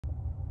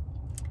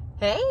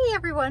Hey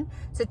everyone!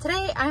 So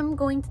today I'm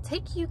going to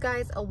take you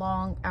guys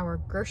along our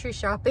grocery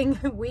shopping.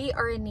 We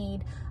are in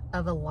need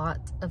of a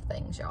lot of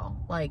things, y'all.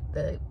 Like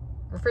the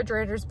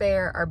refrigerator's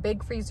bare, our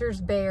big freezer's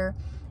bare,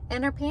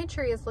 and our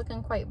pantry is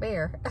looking quite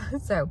bare.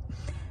 So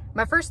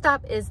my first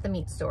stop is the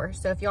meat store.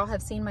 So if y'all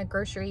have seen my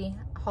grocery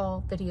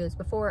haul videos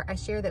before, I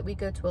share that we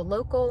go to a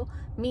local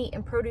meat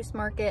and produce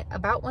market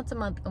about once a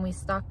month and we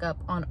stock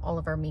up on all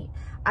of our meat.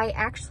 I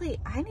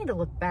need to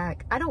look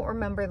back. I don't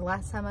remember the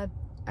last time I've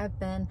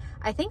been.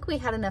 I think we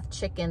had enough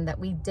chicken that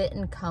we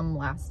didn't come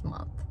last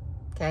month.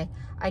 Okay,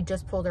 I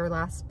just pulled our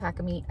last pack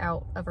of meat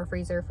out of our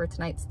freezer for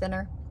tonight's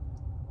dinner.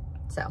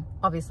 So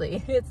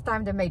obviously it's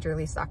time to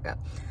majorly stock up.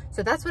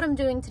 So that's what I'm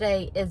doing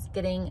today, is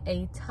getting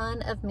a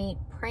ton of meat,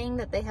 praying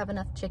that they have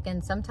enough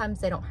chicken. Sometimes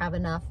they don't have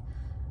enough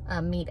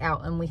meat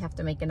out and we have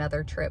to make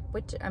another trip,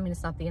 which, I mean,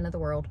 it's not the end of the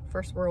world.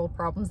 First world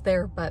problems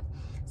there, but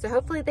so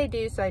hopefully they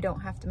do, so I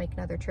don't have to make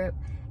another trip.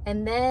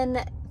 And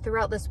then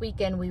throughout this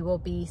weekend, we will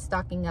be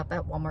stocking up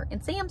at Walmart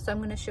and Sam's. So I'm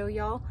going to show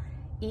y'all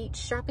each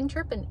shopping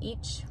trip and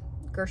each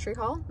grocery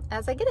haul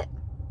as I get it.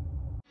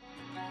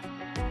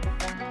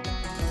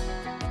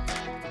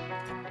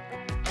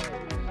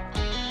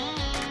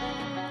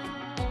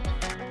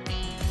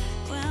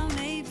 Well,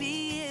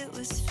 maybe it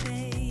was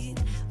fate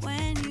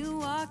when you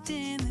walked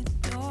in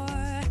the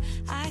door.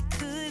 I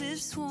could have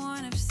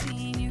sworn I've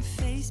seen your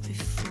face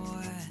before.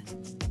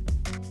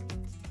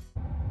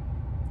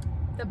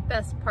 The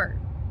best part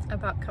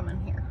about coming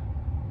here.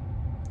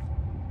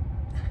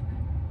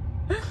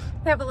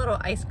 They have a little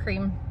ice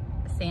cream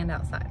stand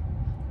outside.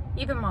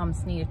 Even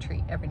moms need a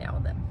treat every now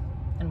and then.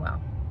 And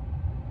wow,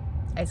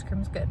 ice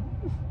cream's good.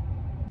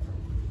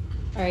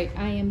 All right,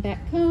 I am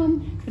back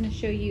home. I'm gonna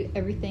show you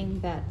everything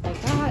that I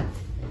got.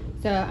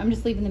 So I'm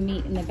just leaving the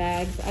meat in the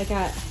bags. I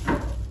got,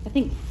 I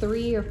think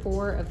 3 or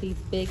 4 of these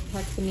big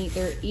packs of meat.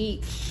 They're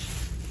each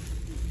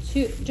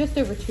just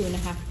over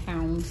 2.5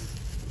 pounds.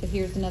 So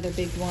here's another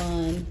big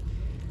one.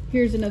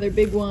 Here's another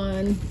big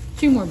one.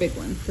 2 more big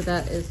ones. So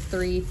that is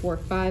 3, 4,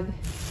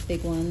 5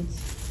 big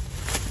ones.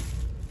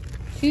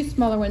 2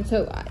 smaller ones.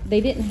 So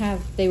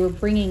they were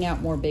bringing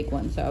out more big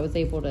ones. So I was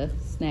able to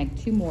snag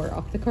 2 more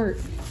off the cart.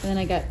 And then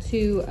I got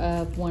 2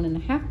 of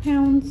 1.5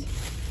 pounds.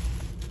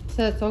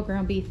 So that's all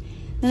ground beef.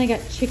 Then I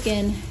got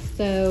chicken.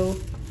 So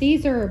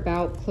these are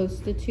about close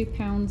to 2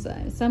 pounds.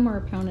 Some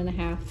are 1.5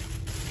 pounds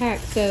pack.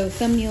 So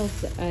some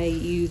meals I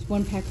use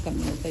 1 pack, some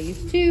meals I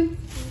use 2.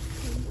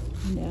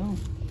 No.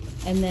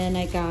 And then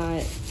I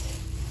got,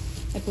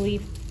 I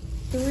believe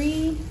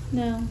 2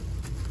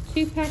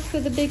 packs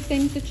of the big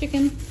things of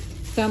chicken.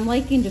 So I'm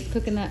liking just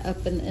cooking that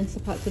up in the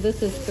Instant Pot. So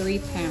this is 3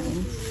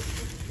 pounds.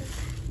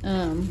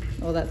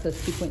 Well, that says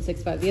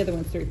 2.65. The other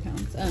one's 3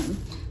 pounds. I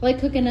like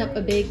cooking up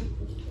a big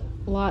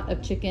lot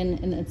of chicken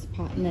in the Instant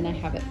Pot, and then I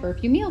have it for a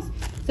few meals.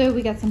 So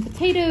we got some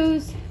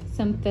potatoes,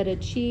 some feta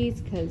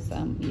cheese, because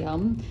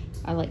yum.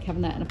 I like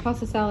having that in a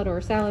pasta salad or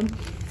a salad.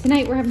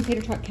 Tonight we're having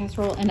tater tot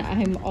casserole, and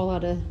I'm all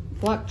out of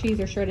block cheese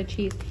or shredded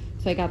cheese,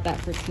 so I got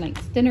that for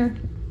tonight's dinner.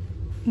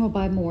 We'll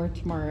buy more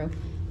tomorrow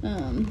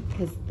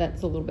because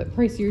that's a little bit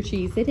pricier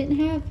cheese. They didn't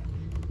have,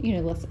 you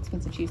know, less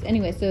expensive cheese.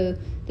 Anyway, so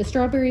the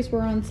strawberries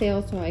were on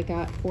sale, so I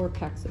got 4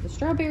 packs of the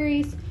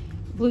strawberries.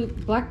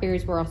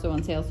 Blackberries were also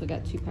on sale, so I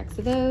got 2 packs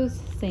of those.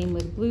 Same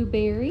with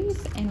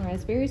blueberries and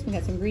raspberries. We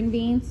got some green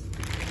beans,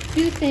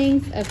 2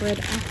 things of red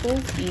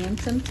apples, and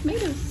some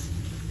tomatoes.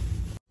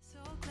 So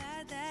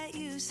glad that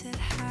you said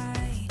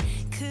hi,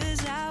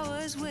 'cause I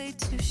was way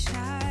too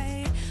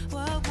shy.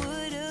 What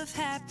would have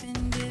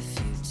happened if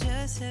you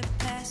just had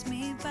passed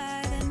me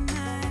by the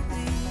night?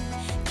 We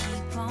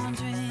keep on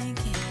drinking,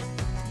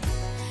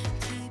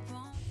 keep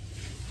on.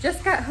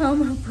 Just got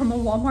home from a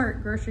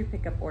Walmart grocery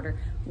pickup order.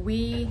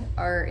 We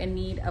are in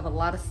need of a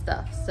lot of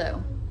stuff,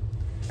 so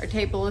our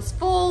table is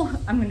full.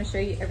 I'm going to show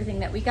you everything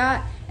that we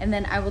got, and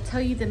then I will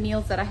tell you the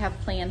meals that I have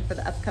planned for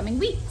the upcoming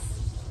weeks.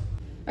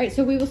 All right,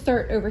 so we will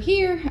start over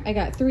here. I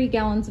got 3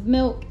 gallons of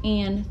milk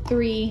and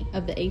 3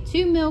 of the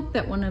A2 milk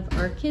that one of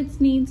our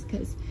kids needs,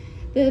 because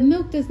the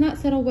milk does not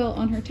settle well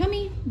on her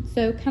tummy,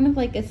 so kind of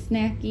like a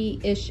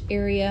snacky-ish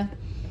area.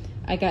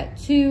 I got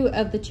 2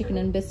 of the chicken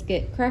and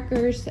biscuit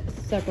crackers.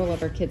 Several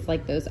of our kids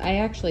like those. I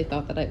actually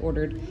thought that I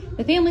ordered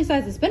the family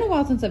size. It's been a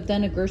while since I've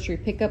done a grocery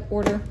pickup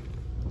order,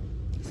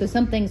 so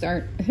some things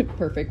aren't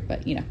perfect,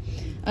 but you know.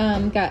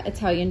 Got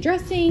Italian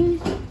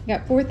dressing.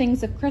 Got 4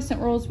 things of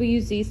crescent rolls. We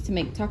use these to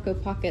make taco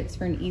pockets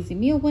for an easy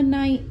meal one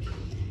night.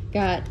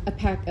 Got a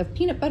pack of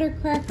peanut butter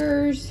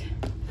crackers.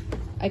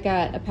 I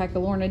got a pack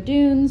of Lorna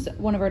Doones.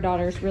 One of our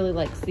daughters really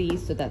likes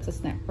these, so that's a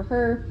snack for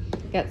her.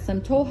 Got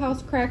some Toll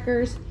House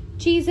crackers.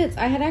 Cheez-Its.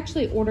 I had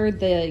actually ordered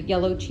the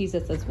yellow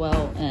Cheez-Its as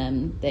well,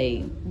 and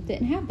they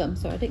didn't have them,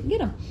 so I didn't get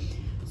them.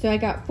 So I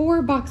got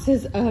 4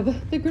 boxes of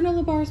the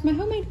granola bars. My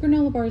homemade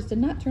granola bars did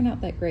not turn out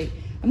that great.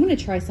 I'm gonna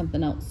try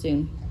something else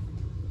soon.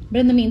 But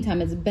in the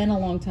meantime, it's been a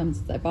long time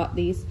since I bought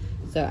these,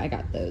 so I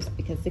got those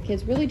because the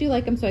kids really do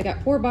like them. So I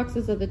got 4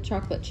 boxes of the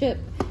chocolate chip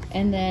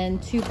and then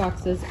 2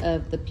 boxes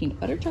of the peanut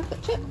butter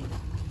chocolate chip.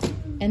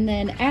 And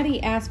then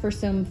Addie asked for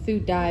some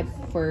food dye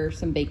for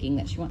some baking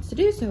that she wants to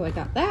do, so I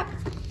got that.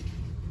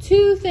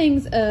 2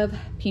 things of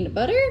peanut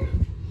butter.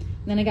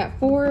 Then I got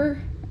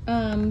 4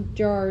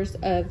 jars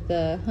of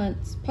the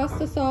Hunt's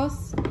pasta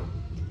sauce.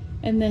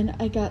 And then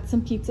I got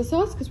some pizza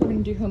sauce because we're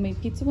gonna do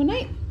homemade pizza one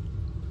night.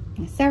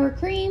 Sour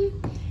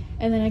cream.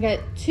 And then I got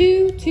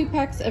 2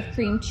 packs of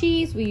cream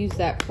cheese. We use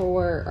that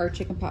for our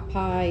chicken pot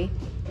pie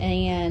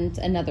and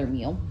another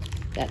meal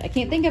that I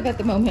can't think of at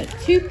the moment.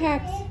 2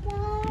 packs.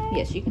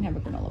 Yes, you can have a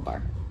granola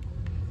bar.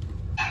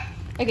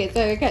 Okay,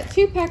 so I got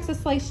 2 packs of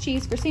sliced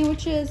cheese for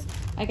sandwiches.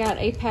 I got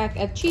a pack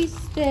of cheese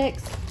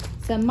sticks,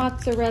 some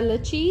mozzarella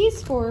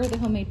cheese for the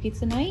homemade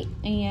pizza night,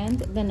 and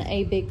then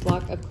a big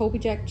block of Colby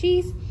Jack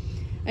cheese.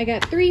 I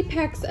got 3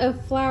 packs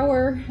of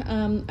flour.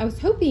 I was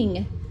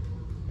hoping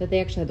that they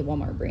actually had the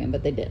Walmart brand,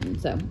 but they didn't,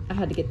 so I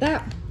had to get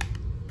that.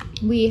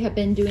 We have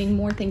been doing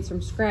more things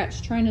from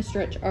scratch, trying to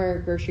stretch our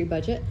grocery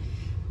budget.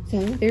 So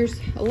there's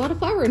a lot of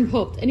flour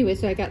involved. Anyway,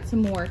 so I got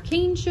some more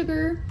cane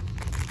sugar,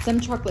 some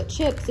chocolate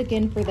chips,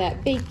 again for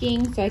that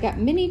baking. So I got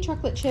mini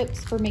chocolate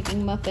chips for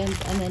making muffins,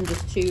 and then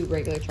just 2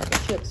 regular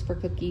chocolate chips for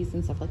cookies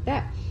and stuff like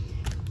that.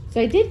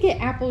 So I did get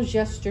apples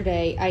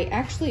yesterday. I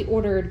actually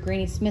ordered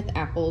Granny Smith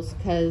apples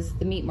because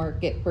the meat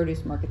market,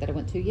 produce market that I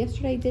went to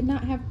yesterday did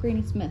not have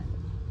Granny Smith.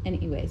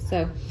 Anyway,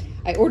 so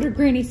I ordered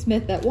Granny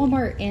Smith at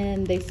Walmart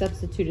and they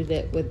substituted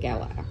it with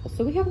Gala apples.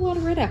 So we have a lot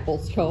of red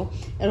apples, y'all.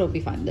 It'll be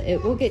fine.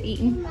 It will get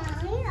eaten.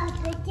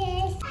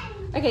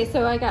 Okay,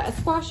 so I got a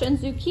squash and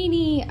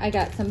zucchini. I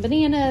got some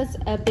bananas,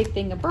 a big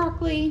thing of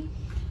broccoli,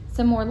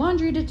 some more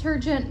laundry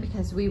detergent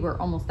because we were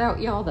almost out,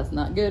 y'all. That's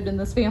not good in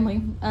this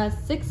family.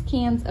 6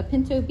 cans of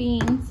pinto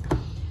beans.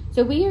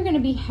 So we are going to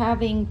be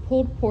having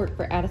pulled pork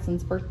for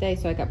Addison's birthday.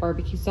 So I got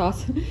barbecue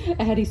sauce.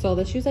 Addie saw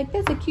this. She was like,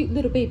 that's a cute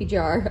little baby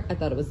jar. I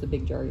thought it was the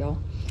big jar, y'all.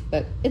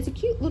 But it's a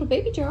cute little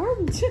baby jar.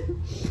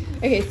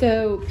 Okay,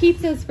 so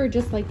pizzas for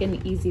just like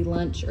an easy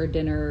lunch or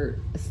dinner,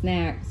 a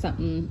snack,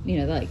 something, you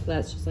know, like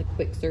that's just like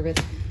quick service.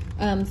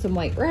 Some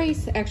white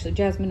rice, actually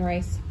jasmine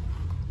rice.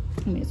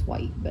 I mean, it's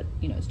white, but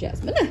you know, it's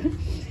jasmine.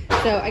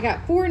 So I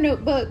got 4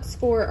 notebooks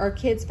for our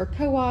kids for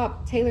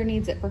co-op. Taylor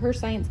needs it for her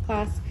science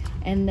class.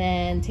 And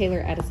then Taylor,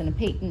 Addison, and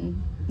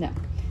Peyton. No,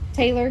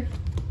 Taylor,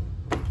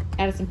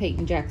 Addison,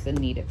 Peyton, Jackson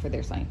need it for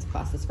their science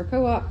classes for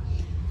co-op.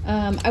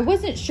 I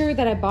wasn't sure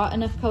that I bought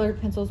enough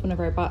colored pencils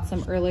whenever I bought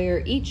some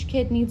earlier. Each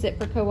kid needs it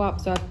for co-op,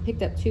 so I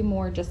picked up 2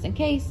 more just in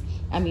case.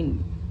 I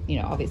mean, you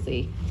know,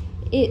 obviously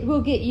it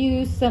will get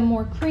used. Some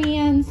more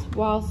crayons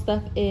while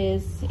stuff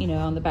is, you know,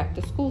 on the back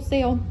to school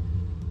sale.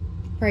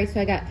 All right,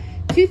 so I got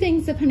 2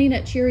 things of Honey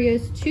Nut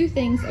Cheerios, 2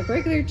 things of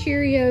regular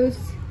Cheerios,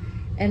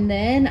 and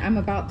then I'm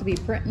about to be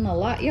printing a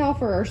lot, y'all,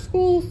 for our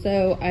school,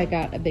 so I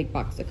got a big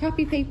box of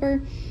copy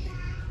paper.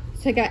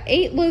 So I got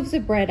 8 loaves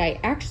of bread. I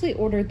actually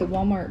ordered the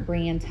Walmart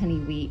brand honey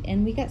wheat,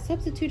 and we got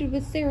substituted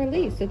with Sara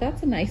Lee, so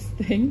that's a nice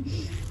thing.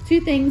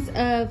 2 things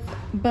of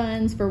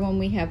buns for when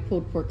we have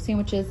pulled pork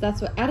sandwiches.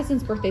 That's what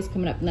Addison's birthday's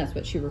coming up, and that's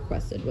what she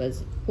requested,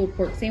 was pulled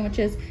pork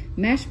sandwiches,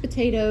 mashed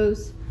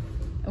potatoes,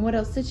 and what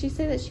else did she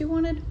say that she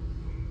wanted?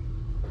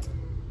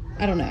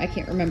 I don't know, I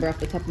can't remember off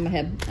the top of my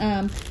head.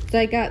 So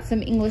I got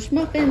some English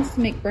muffins to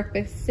make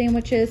breakfast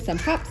sandwiches, some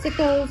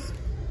popsicles.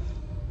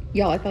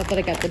 Y'all, I thought that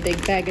I got the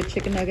big bag of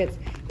chicken nuggets.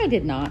 I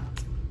did not.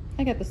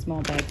 I got the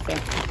small bag, so.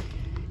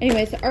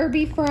 Anyways,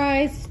 RB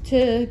fries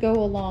to go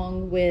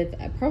along with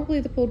probably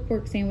the pulled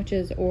pork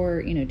sandwiches, or,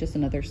 you know, just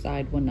another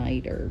side one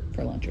night or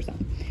for lunch or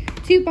something.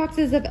 2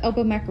 boxes of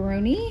elbow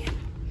macaroni.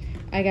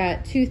 I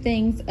got 2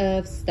 things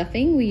of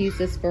stuffing. We use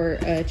this for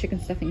a chicken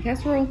stuffing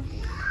casserole.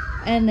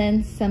 And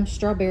then some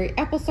strawberry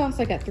applesauce.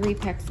 I got 3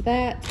 packs of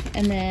that.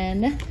 And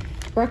then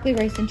broccoli,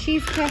 rice, and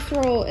cheese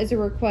casserole is a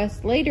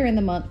request later in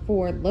the month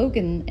for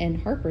Logan and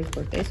Harper's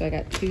birthday. So I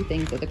got 2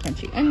 things of the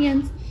crunchy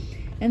onions.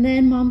 And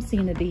then Mom's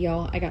sanity,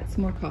 y'all. I got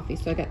some more coffee.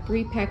 So I got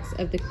 3 packs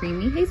of the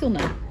creamy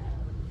hazelnut.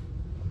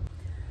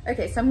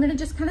 Okay, so I'm going to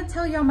just kind of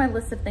tell y'all my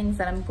list of things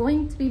that I'm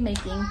going to be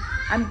making.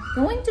 I'm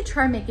going to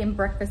try making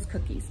breakfast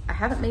cookies. I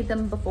haven't made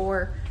them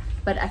before,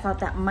 but I thought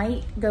that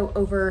might go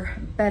over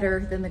better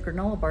than the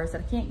granola bars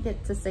that I can't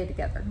get to stay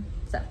together.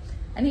 So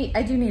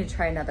I do need to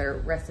try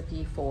another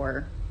recipe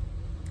for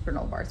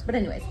granola bars. But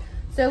anyways,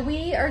 so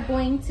we are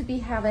going to be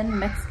having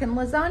Mexican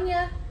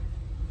lasagna,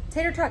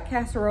 tater tot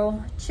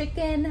casserole,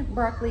 chicken,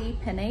 broccoli,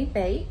 penne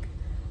bake,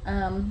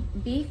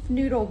 beef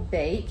noodle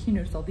bake. You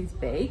notice all these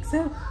bakes.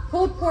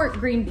 Pulled pork,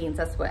 green beans.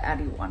 That's what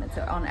Addie wanted.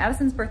 So on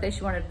Addison's birthday,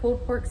 she wanted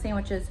pulled pork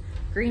sandwiches,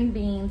 green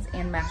beans,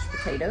 and mashed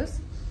potatoes.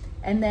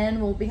 And then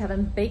we'll be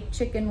having baked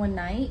chicken one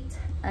night.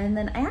 And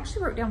then I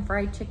actually wrote down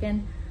fried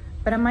chicken,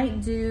 but I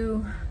might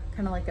do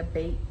kind of like a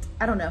baked,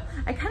 I don't know.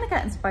 I kind of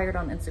got inspired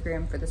on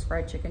Instagram for this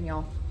fried chicken,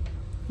 y'all.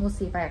 We'll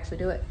see if I actually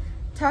do it.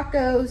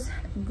 Tacos,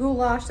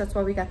 goulash, that's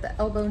why we got the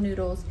elbow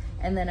noodles,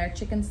 and then our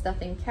chicken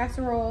stuffing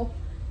casserole,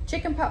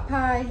 chicken pot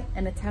pie,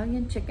 and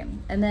Italian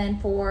chicken. And then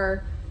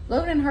for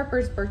Logan and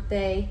Harper's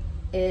birthday,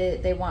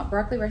 they want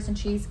broccoli, rice, and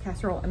cheese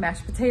casserole and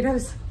mashed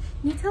potatoes.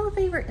 Can you tell a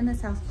favorite in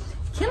this house?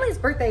 Kinley's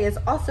birthday is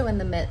also in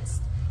the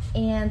midst,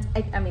 and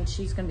I mean,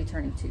 she's gonna be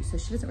turning 2, so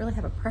she doesn't really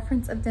have a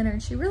preference of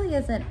dinner. She really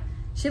isn't,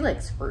 she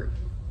likes fruit.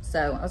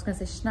 So I was gonna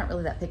say she's not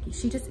really that picky.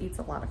 She just eats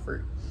a lot of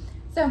fruit.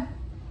 So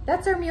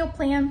that's our meal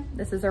plan.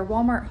 This is our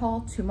Walmart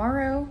haul.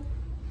 Tomorrow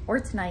or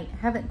tonight,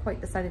 haven't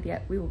quite decided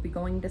yet, we will be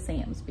going to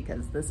Sam's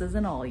because this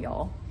isn't all,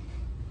 y'all.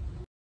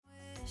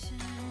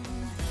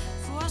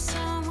 For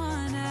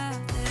someone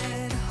out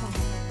there to hold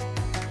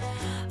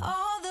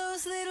all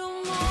those little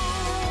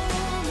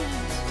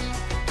moments,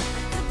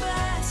 the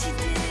bus you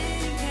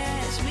didn't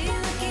catch me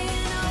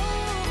looking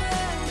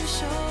over your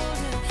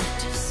shoulder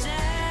just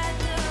at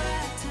the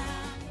right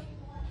time.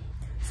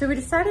 So we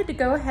decided to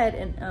go ahead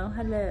and, oh,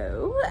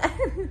 hello.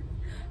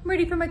 I'm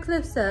ready for my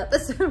close-up.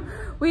 So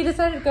we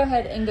decided to go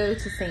ahead and go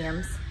to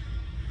Sam's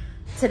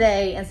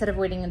today instead of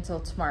waiting until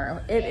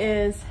tomorrow. It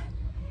is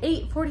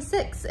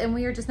 8:46 and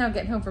we are just now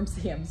getting home from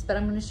Sam's, but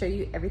I'm gonna show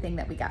you everything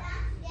that we got.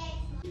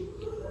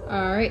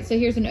 All right, so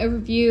here's an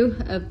overview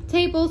of the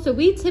table. So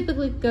we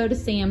typically go to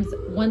Sam's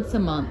once a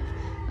month.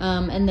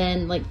 And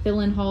then like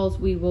fill-in hauls,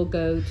 we will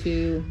go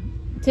to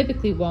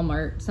typically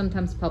Walmart,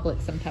 sometimes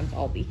Publix, sometimes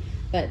Aldi.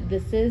 But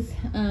this is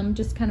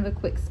just kind of a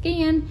quick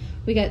scan.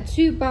 We got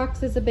 2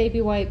 boxes of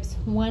baby wipes,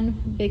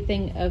 1 big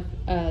thing of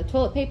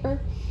toilet paper.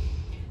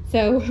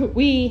 So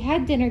we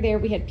had dinner there,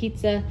 we had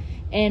pizza,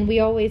 and we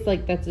always,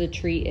 like, that's a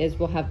treat, is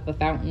we'll have a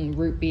fountain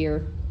root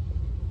beer.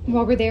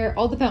 While we're there,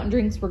 all the fountain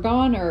drinks were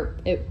gone, or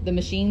the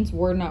machines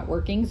were not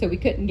working, so we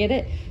couldn't get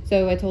it.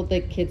 So I told the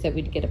kids that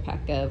we'd get a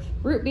pack of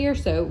root beer,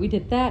 so we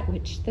did that,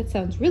 which that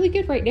sounds really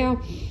good right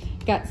now.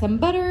 Got some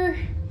butter.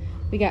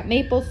 We got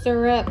maple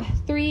syrup,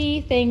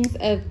 3 things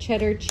of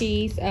cheddar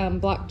cheese,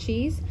 block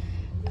cheese,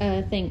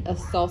 a thing of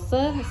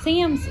salsa.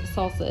 Sam's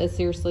salsa is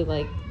seriously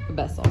like the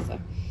best salsa.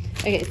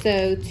 Okay,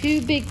 so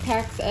 2 big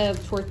packs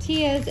of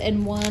tortillas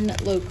and 1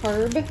 low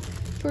carb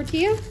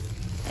tortilla.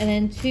 And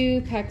then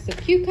 2 packs of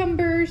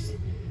cucumbers.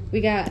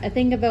 We got a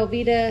thing of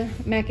Velveeta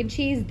mac and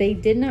cheese. They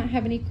did not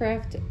have any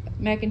Kraft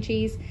mac and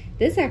cheese.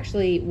 This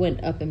actually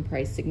went up in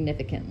price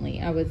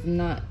significantly. I was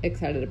not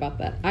excited about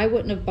that. I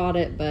wouldn't have bought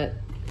it, but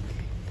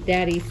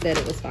Daddy said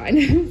it was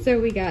fine. So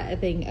we got a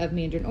thing of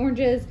mandarin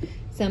oranges,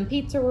 some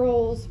pizza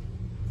rolls,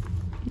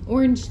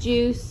 orange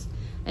juice,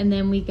 and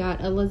then we got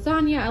a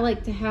lasagna. I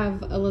like to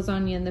have a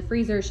lasagna in the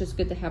freezer. It's just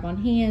good to have on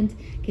hand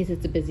in case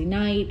it's a busy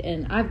night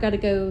and I've got to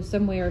go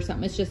somewhere or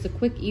something. It's just a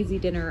quick, easy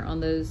dinner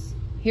on those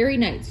hairy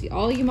nights.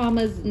 All you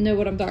mamas know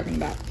what I'm talking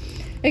about.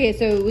 Okay,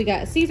 so we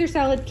got a Caesar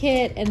salad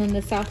kit and then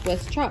the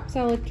Southwest chopped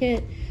salad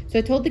kit. So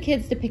I told the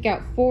kids to pick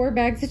out 4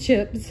 bags of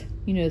chips.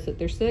 You notice that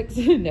there's 6?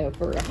 No,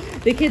 for real.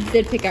 The kids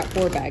did pick out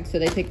 4 bags. So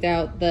they picked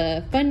out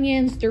the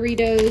Funyuns,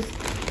 Doritos.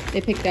 They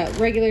picked out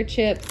regular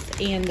chips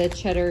and the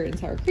cheddar and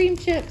sour cream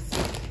chips.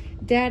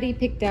 Daddy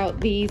picked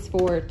out these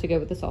 4 to go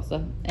with the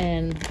salsa.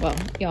 And, well,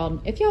 y'all,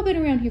 if y'all been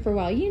around here for a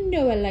while, you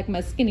know I like my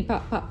skinny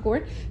pop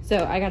popcorn.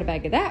 So I got a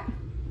bag of that.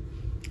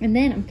 And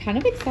then I'm kind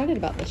of excited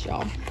about this,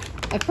 y'all.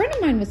 A friend of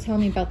mine was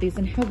telling me about these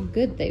and how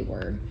good they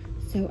were.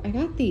 So I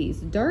got these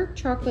dark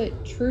chocolate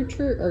true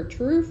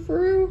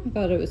fruit. I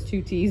thought it was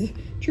 2 T's.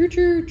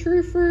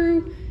 True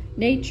fruit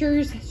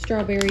Nature's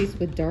strawberries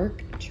with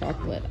dark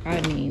chocolate.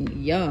 I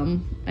mean,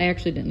 yum. I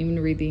actually didn't even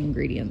read the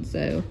ingredients,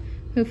 so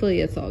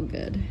hopefully it's all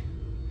good.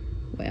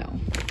 Well,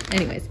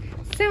 anyways,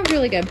 sounds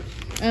really good.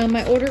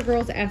 My older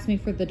girls asked me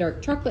for the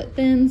dark chocolate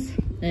thins,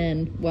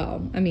 and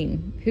well, I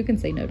mean, who can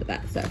say no to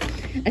that? So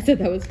I said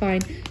that was fine.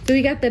 So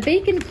we got the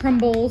bacon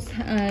crumbles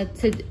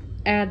to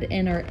add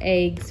in our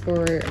eggs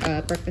for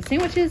breakfast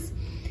sandwiches.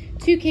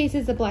 2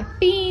 cases of black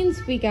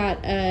beans. We got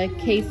a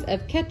case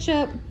of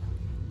ketchup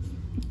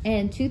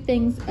and 2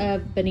 things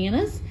of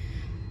bananas.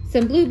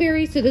 Some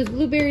blueberries. So those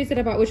blueberries that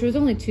I bought, which was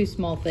only 2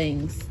 small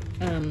things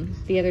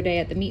the other day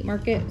at the meat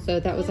market, so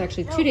that was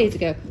actually 2 days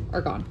ago,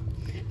 are gone.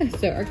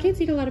 So our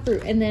kids eat a lot of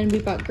fruit. And then we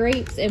bought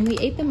grapes and we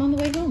ate them on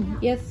the way home.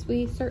 Yes,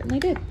 we certainly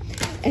did.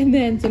 And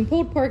then some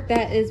pulled pork.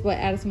 That is what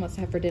Addison wants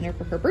to have for dinner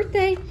for her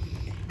birthday.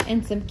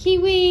 And some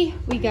kiwi.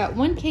 We got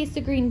 1 case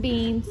of green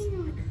beans,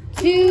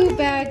 2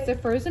 bags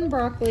of frozen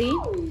broccoli.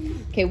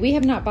 Okay, we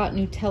have not bought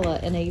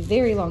Nutella in a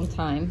very long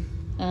time.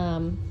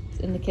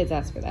 And the kids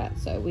asked for that.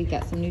 So we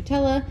got some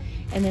Nutella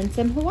and then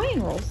some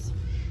Hawaiian rolls.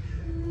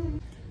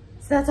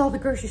 So that's all the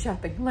grocery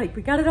shopping. Like,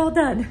 we got it all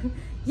done.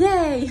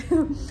 Yay!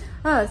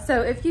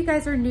 So if you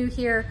guys are new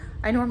here,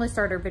 I normally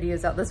start our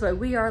videos out this way.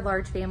 We are a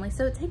large family,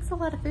 so it takes a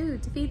lot of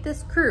food to feed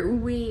this crew.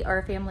 We are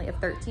a family of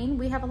 13.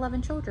 We have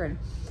 11 children.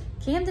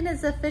 Camden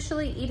is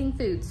officially eating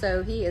food,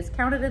 so he is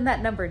counted in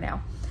that number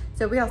now.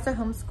 So we also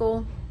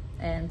homeschool,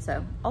 and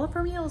so all of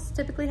our meals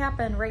typically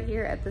happen right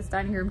here at this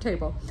dining room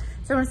table.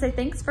 So I want to say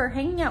thanks for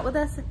hanging out with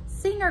us,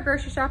 seeing our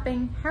grocery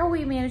shopping, how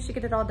we managed to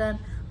get it all done.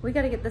 We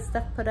got to get this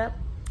stuff put up.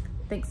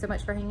 Thanks so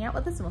much for hanging out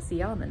with us, and we'll see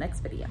y'all in the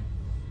next video.